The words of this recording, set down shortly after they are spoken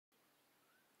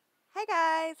Hey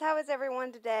guys, how is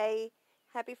everyone today?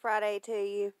 Happy Friday to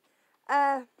you.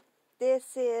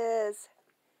 This is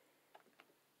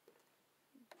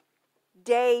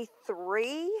day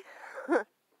 3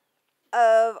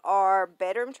 of our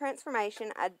bedroom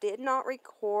transformation. I did not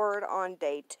record on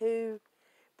day 2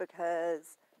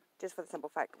 because just for the simple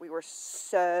fact we were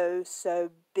so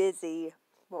busy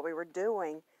what we were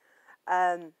doing.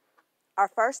 Our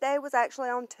first day was actually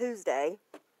on Tuesday.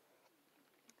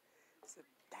 So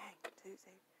dang,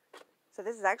 Tuesday. So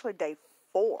this is actually day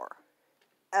 4.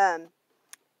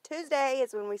 Tuesday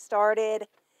is when we started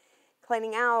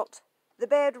cleaning out the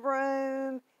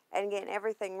bedroom and getting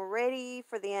everything ready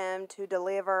for them to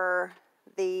deliver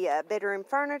the bedroom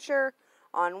furniture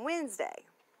on Wednesday.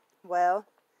 Well,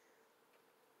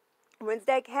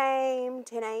 Wednesday came,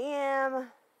 10 a.m.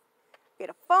 Get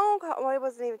a phone call. Well, it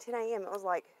wasn't even 10 a.m. It was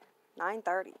like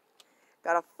 9:30.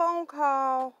 Got a phone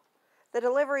call. The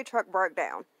delivery truck broke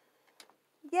down.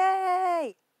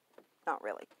 Yay! Not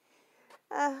really.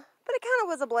 But it kind of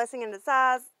was a blessing in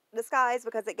disguise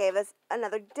because it gave us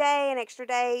another day, an extra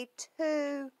day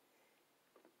to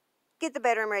get the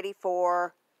bedroom ready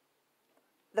for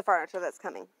the furniture that's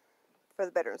coming for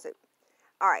the bedroom suite.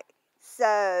 Alright,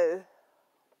 so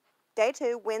day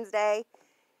 2, Wednesday,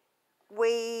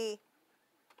 we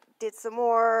did some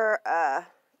more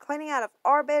cleaning out of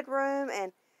our bedroom,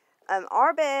 and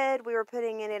our bed, we were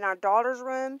putting it in our daughter's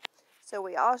room. So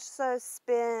we also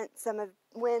spent some of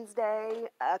Wednesday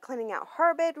cleaning out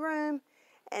her bedroom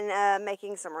and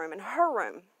making some room in her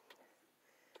room.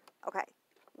 Okay,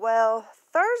 well,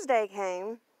 Thursday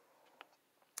came,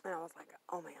 and I was like,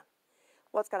 oh man,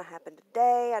 what's going to happen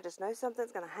today? I just know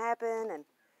something's going to happen,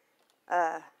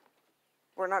 and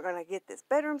we're not going to get this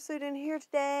bedroom suit in here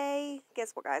today.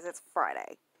 Guess what, guys? It's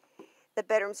Friday. The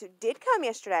bedroom suit did come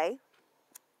yesterday.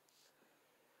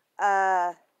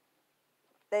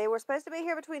 They were supposed to be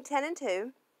here between 10 and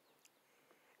 2.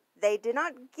 They did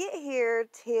not get here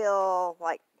till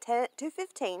like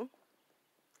 2:15.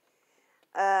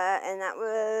 And that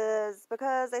was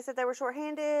because they said they were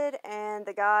short-handed, and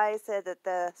the guy said that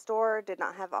the store did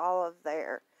not have all of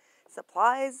their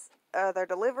supplies, their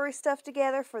delivery stuff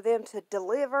together for them to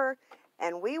deliver,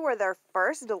 and we were their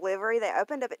first delivery. They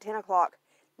opened up at 10 o'clock.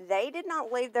 They did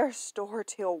not leave their store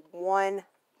till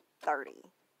 1:30.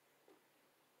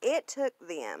 It took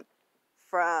them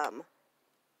from,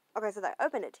 okay, so they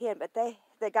opened at 10, but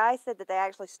the guy said that they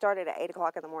actually started at 8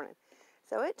 o'clock in the morning.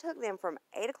 So it took them from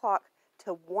 8 o'clock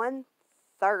to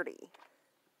 1:30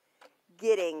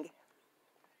 getting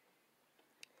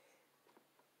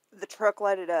the truck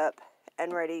loaded up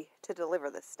and ready to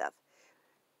deliver this stuff.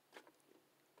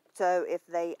 So if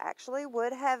they actually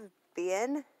would have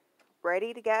been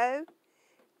ready to go,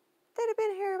 they'd have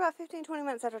been here about 15-20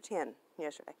 minutes after 10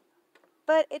 yesterday.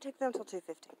 But it took them till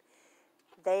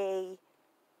 2:15.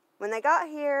 When they got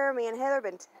here, me and Heather have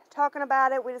been talking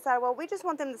about it. We decided, well, we just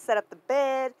want them to set up the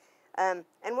bed, and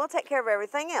we'll take care of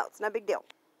everything else. No big deal.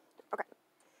 Okay.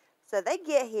 So they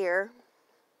get here.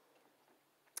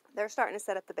 They're starting to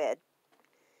set up the bed.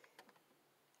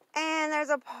 And there's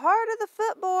a part of the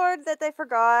footboard that they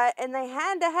forgot, and they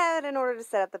had to have it in order to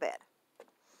set up the bed.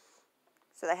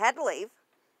 So they had to leave,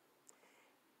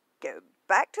 go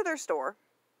back to their store,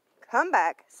 come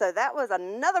back. So that was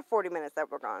another 40 minutes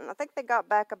that were gone. I think they got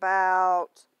back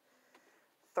about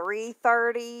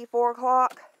 3:30, 4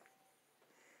 o'clock.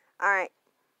 All right.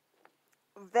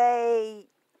 They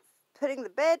putting the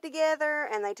bed together,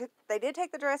 and they did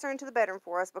take the dresser into the bedroom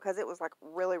for us because it was like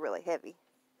really heavy.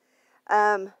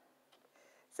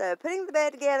 So putting the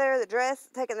bed together,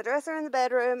 taking the dresser in the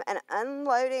bedroom, and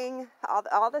unloading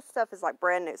all this stuff is like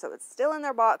brand new, so it's still in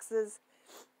their boxes,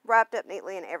 wrapped up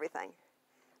neatly and everything.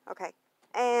 Okay,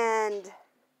 and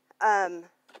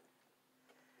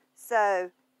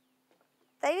so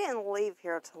they didn't leave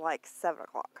here till like 7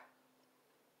 o'clock.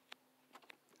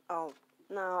 Oh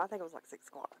no, I think it was like 6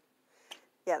 o'clock.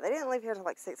 Yeah, they didn't leave here till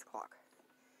like 6 o'clock.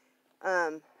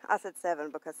 I said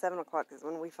 7 because 7 o'clock is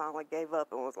when we finally gave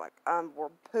up and was like, we're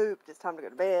pooped, it's time to go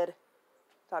to bed.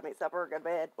 Time to eat supper, go to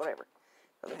bed, whatever.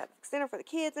 So we had to fix dinner for the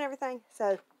kids and everything.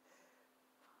 So,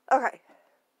 okay.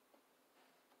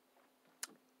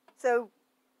 So,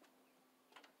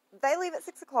 they leave at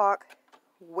 6 o'clock.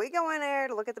 We go in there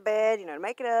to look at the bed, to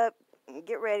make it up, and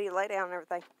get ready, lay down and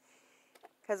everything.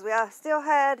 Because we still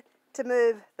had to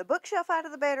move the bookshelf out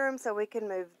of the bedroom so we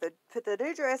can put the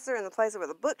new dresser in the place where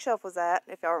the bookshelf was at,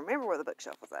 if y'all remember where the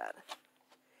bookshelf was at.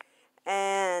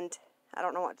 And I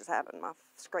don't know what just happened. My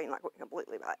screen went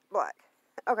completely black.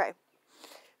 Okay.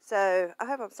 So, I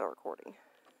hope I'm still recording.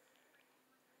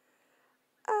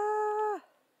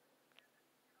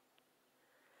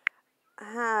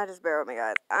 Just bear with me,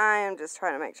 guys. I am just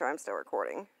trying to make sure I'm still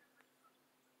recording.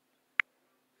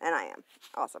 And I am.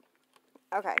 Awesome.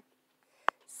 Okay.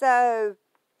 So,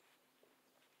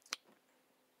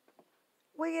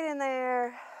 we get in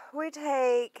there, we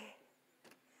take,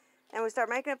 and we start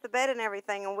making up the bed and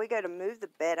everything, and we go to move the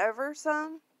bed over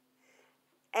some.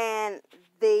 And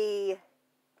the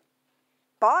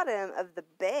bottom of the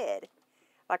bed,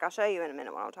 like I'll show you in a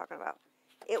minute what I'm talking about,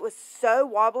 it was so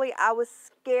wobbly, I was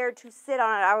scared to sit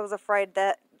on it. I was afraid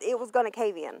that it was going to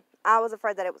cave in. I was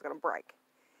afraid that it was going to break.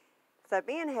 So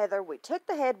me and Heather, we took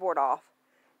the headboard off,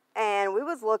 and we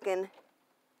was looking,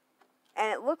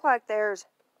 and it looked like there's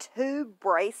 2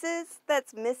 braces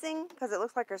that's missing, because it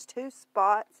looks like there's 2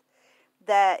 spots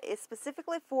that is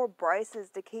specifically for braces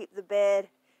to keep the bed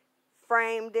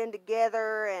framed in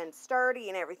together and sturdy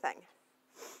and everything.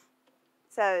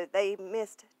 So they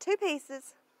missed 2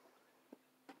 pieces.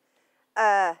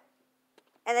 And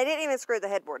they didn't even screw the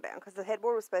headboard down, because the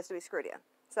headboard was supposed to be screwed in.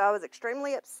 So I was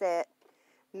extremely upset,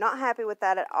 not happy with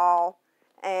that at all.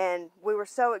 And we were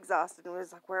so exhausted, and we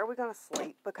was like, where are we going to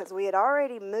sleep? Because we had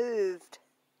already moved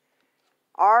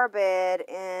our bed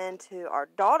into our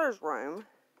daughter's room,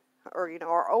 or, you know,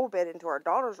 our old bed into our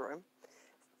daughter's room.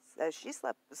 So she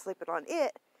sleeping on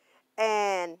it,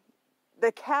 and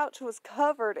the couch was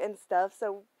covered and stuff,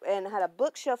 so, and had a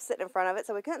bookshelf sitting in front of it,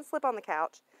 so we couldn't sleep on the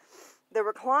couch. The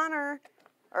recliner,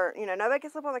 or, you know, nobody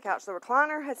could sleep on the couch. The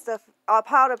recliner had stuff all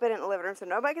piled up in it in the living room, so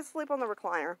nobody could sleep on the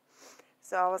recliner.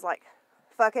 So I was like,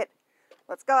 fuck it,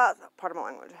 let's go out. Part of my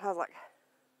language. I was like,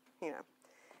 you know,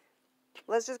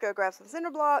 let's just go grab some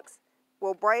cinder blocks.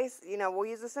 We'll brace, you know, we'll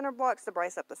use the cinder blocks to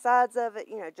brace up the sides of it,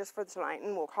 you know, just for tonight,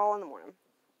 and we'll call in the morning.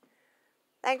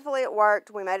 Thankfully, it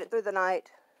worked. We made it through the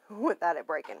night without it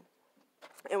breaking.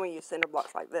 And we use cinder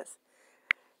blocks like this.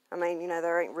 I mean, you know,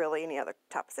 there ain't really any other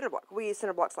type of cinder block. We use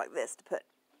cinder blocks like this to put.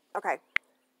 Okay.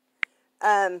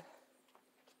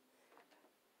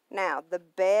 Now, the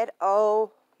bed,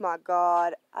 oh my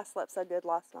God. I slept so good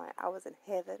last night. I was in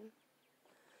heaven.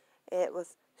 It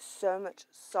was so much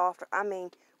softer. I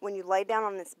mean, when you lay down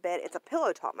on this bed, it's a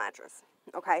pillow top mattress,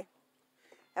 okay?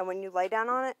 And when you lay down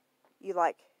on it, you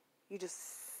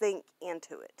just sink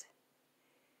into it.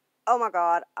 Oh my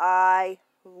God, I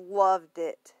loved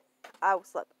it. I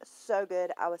slept so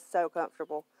good. I was so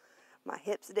comfortable. My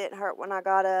hips didn't hurt when I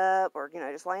got up, or, you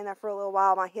know, just laying there for a little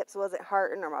while, my hips wasn't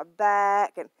hurting, or my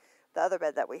back. And the other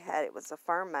bed that we had, it was a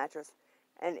firm mattress,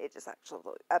 and it just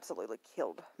absolutely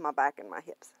killed my back and my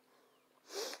hips.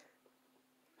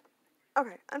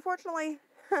 Okay, unfortunately,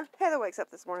 Heather wakes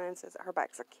up this morning and says that her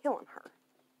backs are killing her.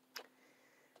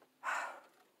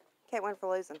 Can't win for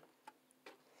losing.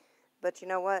 But you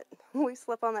know what? We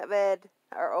slept on that bed,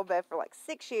 our old bed, for like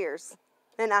 6 years.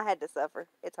 And I had to suffer.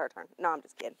 It's her turn. No, I'm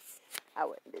just kidding. I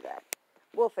wouldn't do that.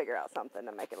 We'll figure out something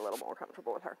to make it a little more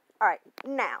comfortable with her. Alright,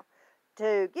 now,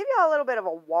 to give you all a little bit of a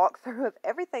walkthrough of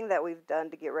everything that we've done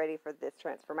to get ready for this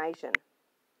transformation.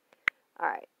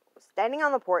 Alright, standing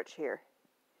on the porch here.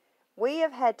 We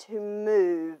have had to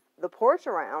move the porch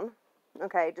around,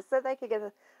 okay, just so they could get,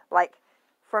 like,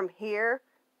 from here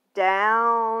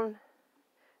down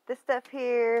this stuff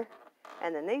here,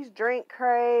 and then these drink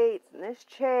crates, and this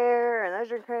chair, and those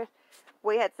drink crates.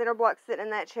 We had cinder blocks sitting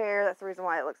in that chair. That's the reason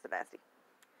why it looks so nasty.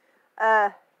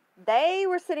 They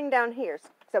were sitting down here,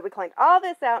 so we cleaned all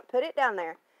this out, put it down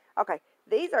there. Okay,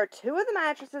 these are 2 of the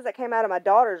mattresses that came out of my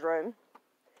daughter's room.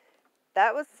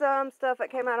 That was some stuff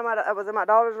that came out of was in my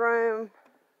daughter's room.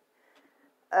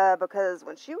 Because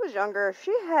when she was younger,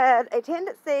 she had a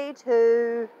tendency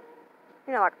to,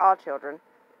 you know, like all children,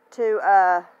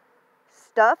 to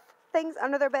stuff things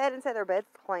under their bed and say their bed's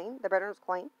clean, their bedroom's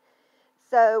clean.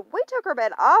 So we took her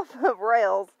bed off of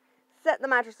rails, set the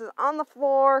mattresses on the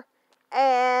floor,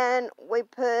 and we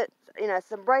put, you know,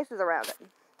 some braces around it.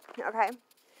 Okay?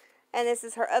 And this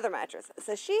is her other mattress.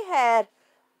 So she had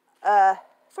 3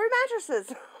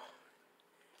 mattresses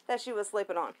that she was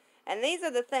sleeping on. And these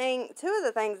are 2 of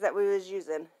the things that we was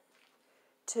using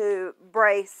to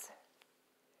brace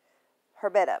her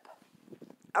bed up.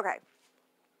 Okay.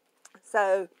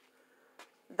 So,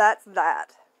 that's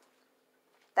that.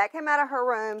 That came out of her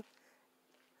room,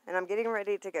 and I'm getting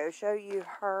ready to go show you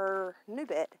her new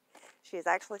bed. She is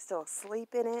actually still asleep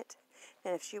in it,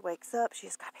 and if she wakes up,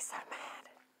 she's going to be so mad.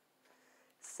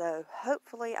 So,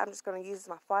 hopefully, I'm just going to use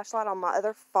my flashlight on my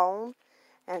other phone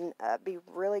and be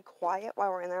really quiet while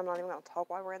we're in there. I'm not even going to talk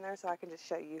while we're in there, so I can just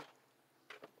show you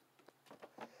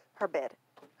her bed,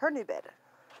 her new bed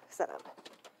setup.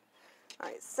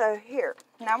 Alright, so here,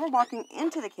 now we're walking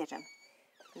into the kitchen.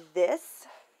 This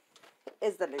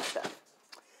is the new stuff.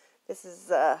 This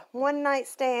is one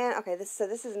nightstand. Okay, this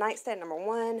is nightstand number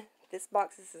 1. This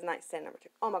box, this is nightstand number 2.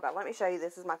 Oh my God, let me show you.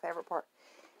 This is my favorite part.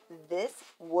 This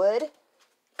wood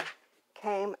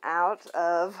came out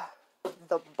of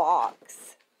the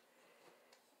box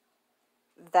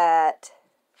that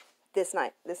this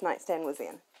nightstand was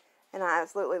in. And I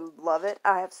absolutely love it.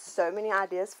 I have so many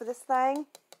ideas for this thing.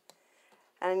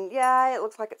 And yeah, it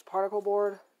looks like it's particle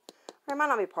board. Or it might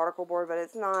not be particle board, but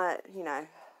it's not, you know,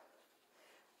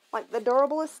 like the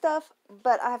durablest stuff.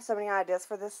 But I have so many ideas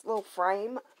for this little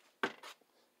frame.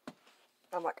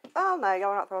 I'm like, oh no,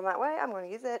 y'all are not throwing that away. I'm going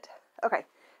to use it. Okay,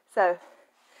 so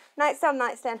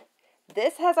nightstand.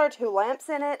 This has our 2 lamps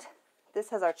in it. This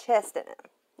has our chest in it.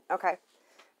 Okay,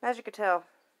 as you can tell,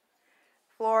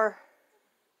 floor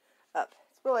up.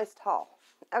 It's really tall.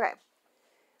 Okay.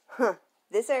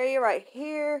 This area right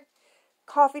here,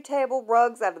 coffee table,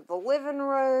 rugs out of the living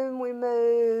room we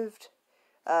moved.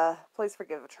 Please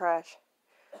forgive the trash.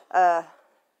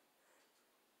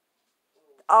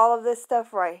 All of this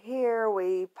stuff right here,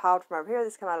 we piled from over here.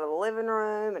 This came out of the living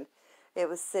room, and it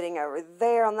was sitting over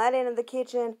there on that end of the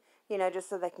kitchen, you know, just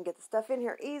so they can get the stuff in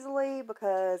here easily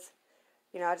because,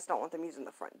 you know, I just don't want them using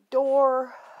the front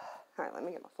door. All right, let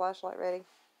me get my flashlight ready.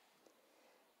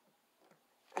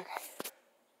 Okay.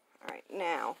 All right,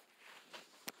 now.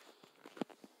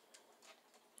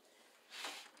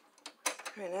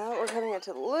 All right, now that we're coming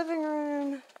into the living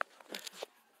room.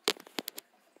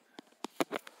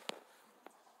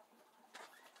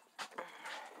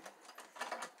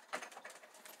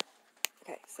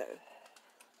 Okay,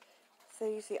 so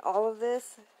you see all of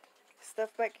this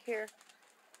stuff back here?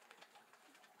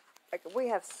 Like, we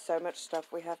have so much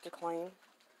stuff we have to clean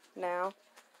now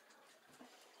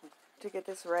to get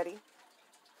this ready.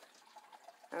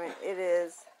 I mean, it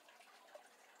is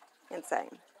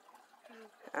insane.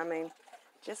 I mean,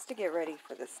 just to get ready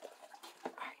for this stuff.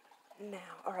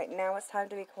 All right, now it's time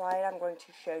to be quiet. I'm going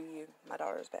to show you my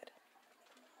daughter's bed.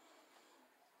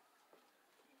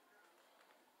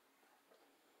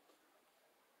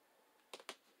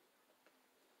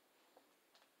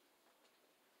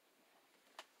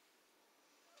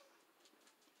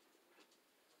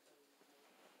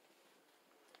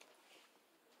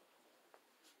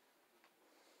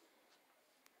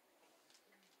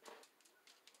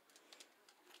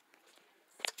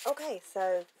 Okay,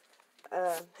 so,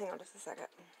 hang on just a second.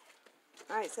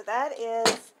 Alright, so that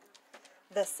is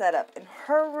the setup in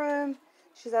her room.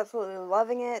 She's absolutely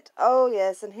loving it. Oh,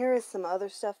 yes, and here is some other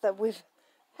stuff that we've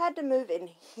had to move in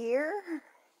here.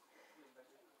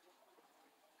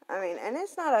 I mean, and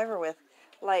it's not over with.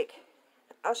 Like,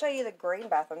 I'll show you the green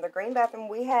bathroom. The green bathroom,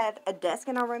 we had a desk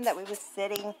in our room that we was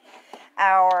sitting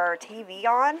our TV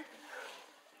on.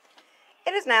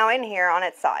 It is now in here on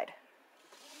its side.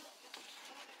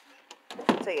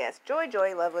 So yes, joy,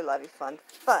 joy, lovely, lovey, fun,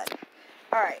 fun.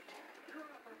 Alright.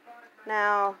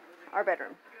 Now, our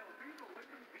bedroom.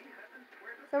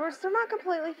 So we're still not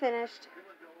completely finished.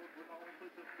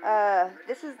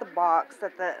 This is the box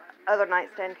that the other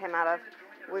nightstand came out of.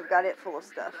 We've got it full of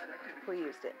stuff. We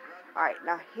used it. Alright,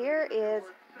 now here is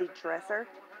the dresser.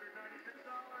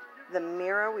 The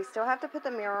mirror. We still have to put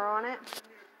the mirror on it.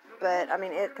 But, I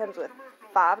mean, it comes with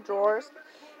 5 drawers.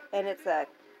 And it's a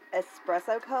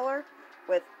espresso color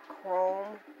with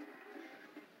chrome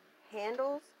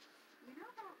handles.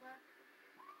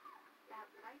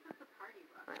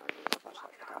 Alright, let me get my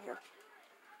flashlight back out here.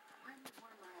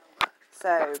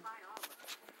 So,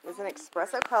 it's an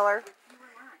espresso color.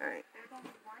 Alright.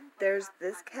 There's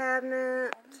this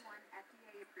cabinet.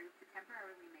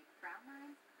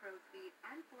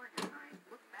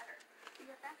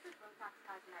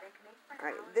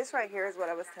 Alright, this right here is what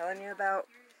I was telling you about.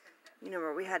 You know,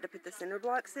 where we had to put the cinder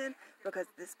blocks in, because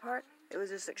this part, it was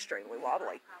just extremely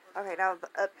wobbly. Okay, now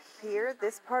up here,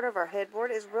 this part of our headboard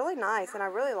is really nice, and I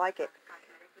really like it.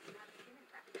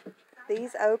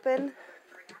 These open.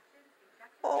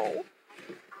 Oh.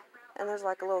 And there's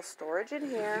like a little storage in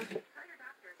here.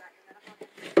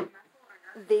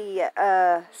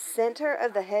 The center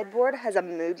of the headboard has a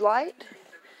mood light.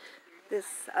 This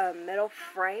metal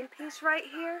frame piece right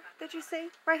here that you see,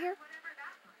 right here.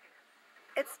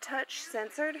 It's touch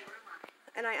censored,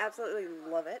 and I absolutely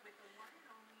love it.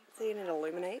 See, and it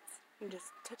illuminates. You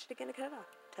just touch it again to cut it off.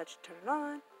 Touch, turn it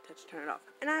on. Touch, turn it off.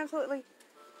 And I absolutely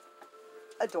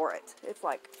adore it. It's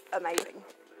like amazing.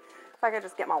 If I could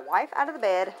just get my wife out of the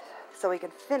bed so we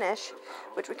can finish,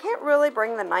 which we can't really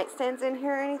bring the nightstands in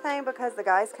here or anything because the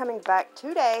guy's coming back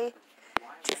today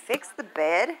to fix the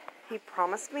bed. He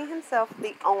promised me himself,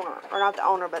 the owner, or not the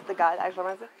owner, but the guy that actually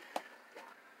runs it.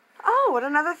 Oh, what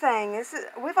another thing.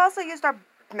 We've also used our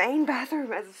main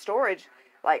bathroom as a storage.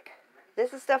 Like,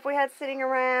 this is stuff we had sitting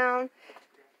around.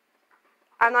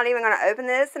 I'm not even going to open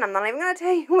this, and I'm not even going to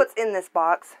tell you what's in this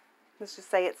box. Let's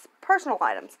just say it's personal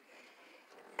items.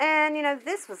 And, you know,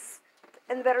 this was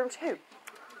in the bedroom too.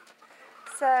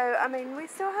 So, I mean, we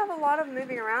still have a lot of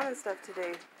moving around and stuff to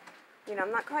do. You know,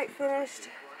 I'm not quite finished.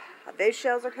 Those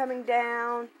shelves are coming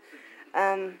down.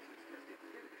 So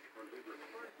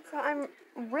I'm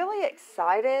really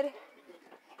excited.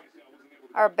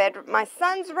 Our bedroom, my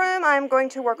son's room, I'm going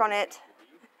to work on it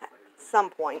at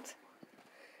some point.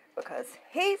 Because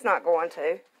he's not going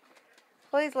to.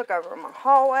 Please look over my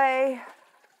hallway.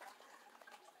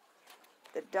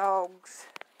 The dogs.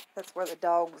 That's where the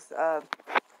dogs,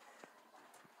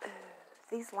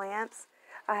 these lamps.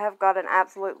 I have got an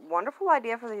absolute wonderful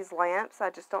idea for these lamps. I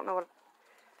just don't know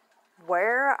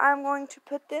where I'm going to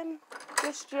put them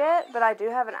just yet. But I do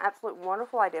have an absolute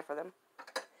wonderful idea for them.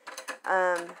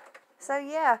 So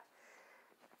yeah.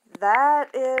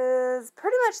 That is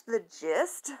pretty much the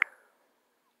gist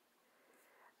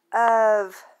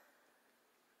of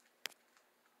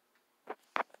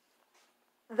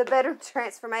the bedroom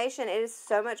transformation. It is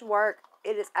so much work.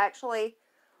 It is actually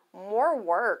more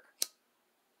work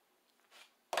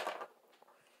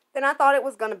than I thought it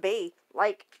was going to be.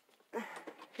 Like,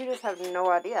 you just have no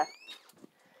idea.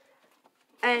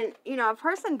 And, you know, a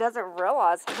person does not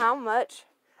realize how much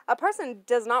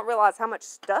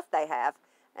stuff they have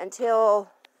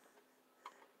until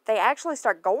they actually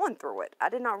start going through it. I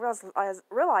did not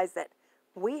realize that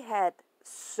we had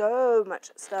so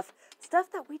much stuff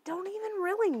that we don't even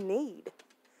really need.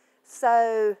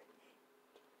 So,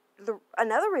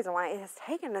 another reason why it has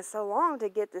taken us so long to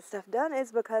get this stuff done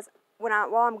is because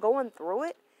while I'm going through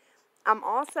it, I'm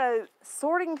also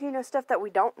sorting, you know, stuff that we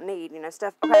don't need. You know,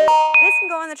 stuff, okay, this can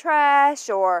go in the trash,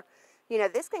 or, you know,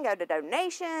 this can go to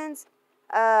donations,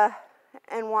 and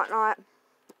whatnot.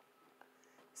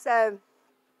 So,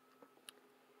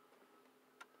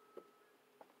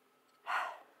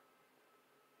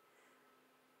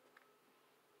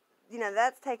 you know,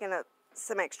 that's taken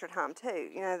some extra time too.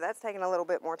 You know, that's taken a little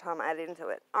bit more time added into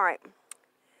it. All right.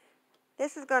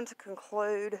 This is going to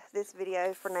conclude this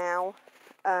video for now.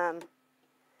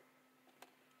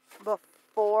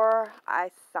 Before I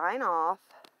sign off,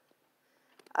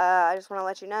 I just want to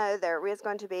let you know there is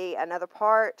going to be another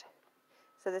part.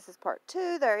 So this is part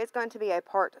 2. There is going to be a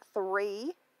part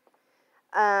 3.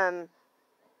 And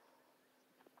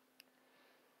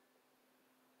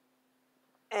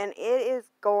it is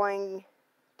going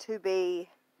to be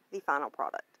the final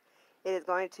product. It is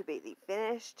going to be the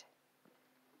finished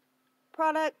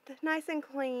product, nice and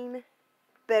clean,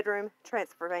 bedroom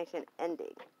transformation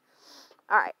ending.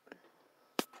 Alright.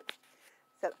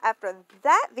 So after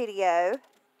that video,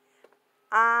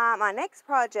 my next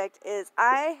project is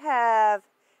I have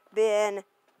been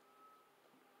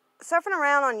surfing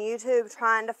around on YouTube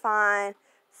trying to find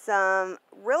some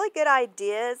really good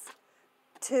ideas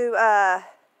to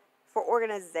for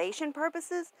organization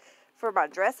purposes for my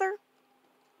dresser,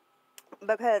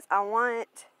 because I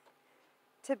want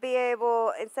to be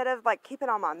able, instead of like keeping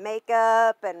all my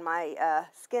makeup and my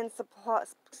skin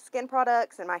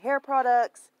products and my hair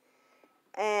products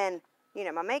and, you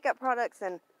know, my makeup products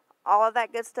and all of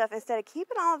that good stuff, instead of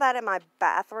keeping all of that in my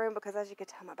bathroom, because as you can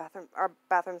tell, our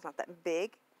bathroom's not that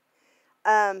big.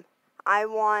 I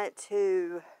want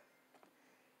to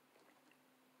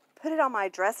put it on my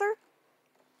dresser.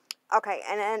 Okay,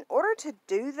 and in order to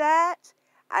do that,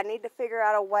 I need to figure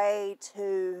out a way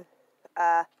to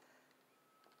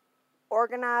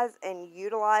organize and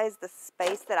utilize the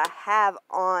space that I have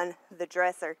on the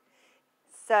dresser.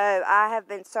 So I have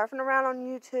been surfing around on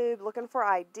YouTube looking for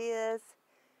ideas,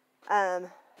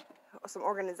 some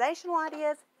organizational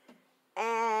ideas,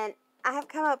 and I have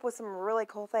come up with some really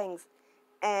cool things.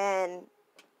 And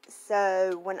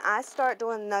so when I start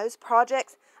doing those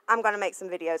projects, I'm going to make some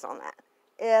videos on that.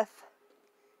 If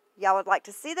y'all would like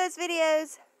to see those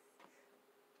videos,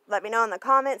 let me know in the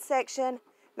comments section.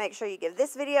 Make sure you give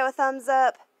this video a thumbs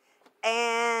up.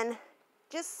 And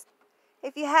just,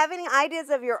 if you have any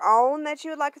ideas of your own that you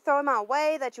would like to throw my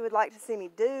way, that you would like to see me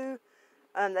do,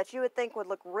 that you would think would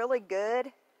look really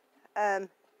good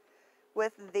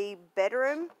with the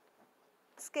bedroom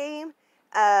scheme,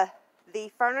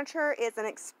 the furniture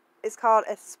is called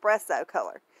espresso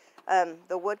color.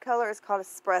 The wood color is called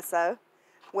espresso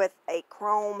with a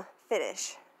chrome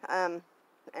finish. And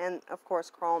of course,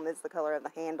 chrome is the color of the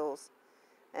handles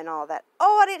and all that.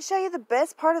 Oh, I didn't show you the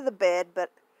best part of the bed,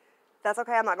 but that's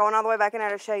okay. I'm not going all the way back in there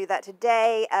to show you that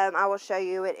today. I will show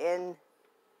you it in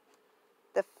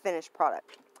the finished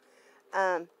product.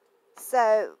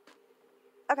 So,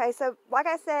 okay, so like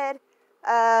I said,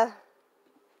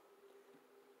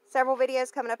 several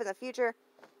videos coming up in the future.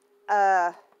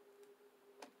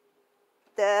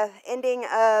 the ending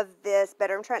of this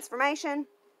bedroom transformation,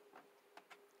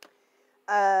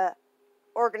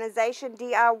 organization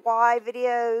DIY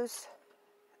videos.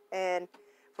 And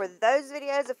for those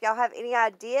videos, if y'all have any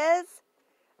ideas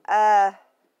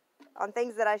on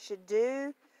things that I should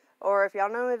do, or if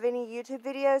y'all know of any YouTube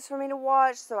videos for me to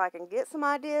watch so I can get some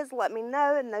ideas, let me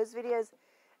know. And those videos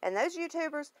and those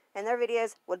YouTubers and their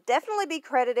videos will definitely be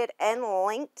credited and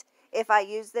linked if I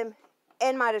use them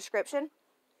in my description.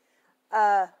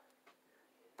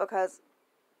 Because,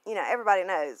 you know, everybody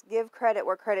knows, give credit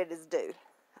where credit is due.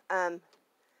 And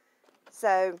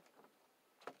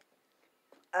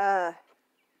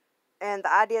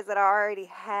the ideas that I already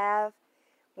have,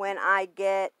 when I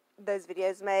get those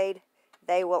videos made,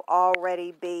 they will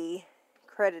already be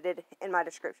credited in my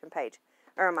description page,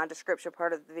 or in my description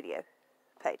part of the video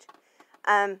page.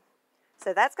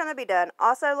 So that's going to be done.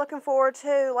 Also looking forward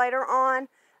to, later on,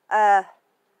 a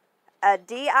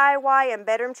DIY and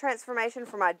bedroom transformation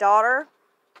for my daughter,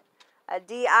 a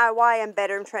DIY and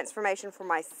bedroom transformation for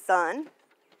my son,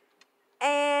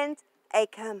 and a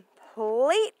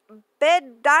complete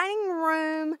bed dining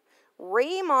room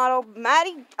remodel.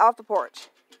 Maddie, off the porch.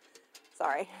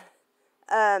 Sorry.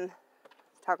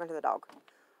 Talking to the dog.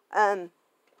 And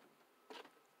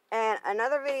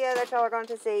another video that y'all are going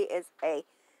to see is a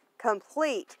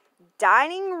complete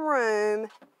dining room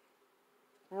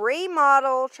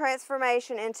remodel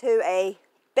transformation into a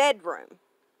bedroom.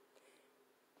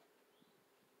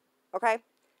 Okay?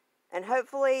 And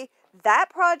hopefully that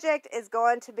project is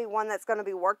going to be one that's going to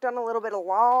be worked on a little bit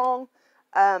long.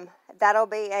 That'll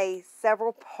be a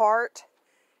several part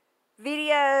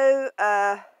video,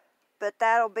 but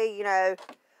that'll be, you know,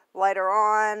 later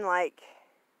on. Like,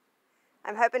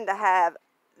 I'm hoping to have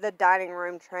the dining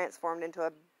room transformed into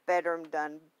a bedroom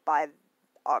done by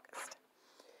August.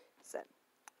 So,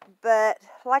 but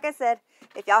like I said,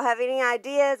 if y'all have any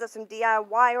ideas of some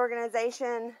DIY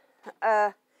organization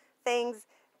things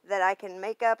that I can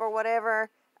make up or whatever,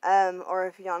 or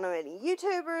if y'all know any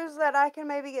YouTubers that I can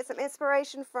maybe get some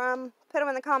inspiration from, put them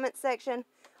in the comments section.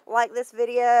 Like this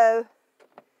video,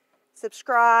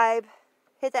 subscribe,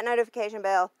 hit that notification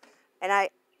bell, and I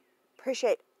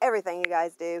appreciate everything you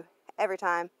guys do every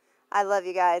time. I love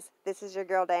you guys. This is your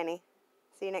girl, Danny.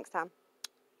 See you next time.